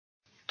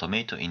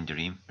Tomato in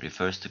dream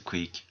refers to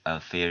quick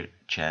and fair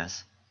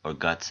chance or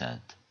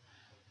godsend.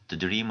 The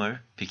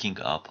dreamer picking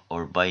up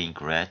or buying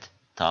red,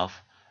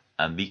 tough,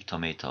 and big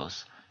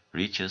tomatoes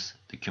reaches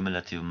the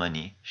cumulative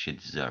money she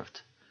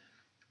deserved.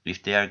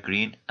 If they are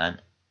green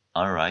and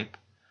unripe,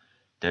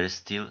 there is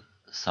still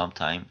some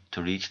time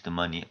to reach the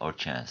money or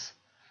chance.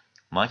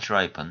 Much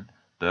ripened,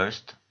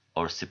 burst,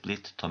 or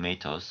split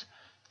tomatoes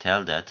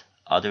tell that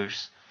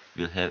others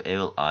will have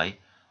evil eye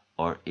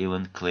or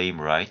even claim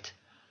right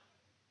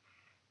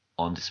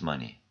on this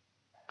money.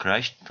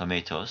 Crushed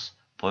tomatoes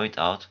point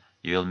out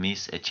you will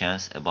miss a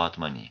chance about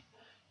money.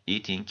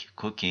 Eating,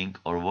 cooking,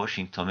 or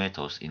washing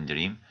tomatoes in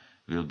dream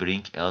will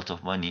bring a lot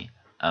of money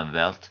and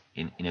wealth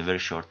in a very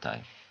short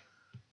time.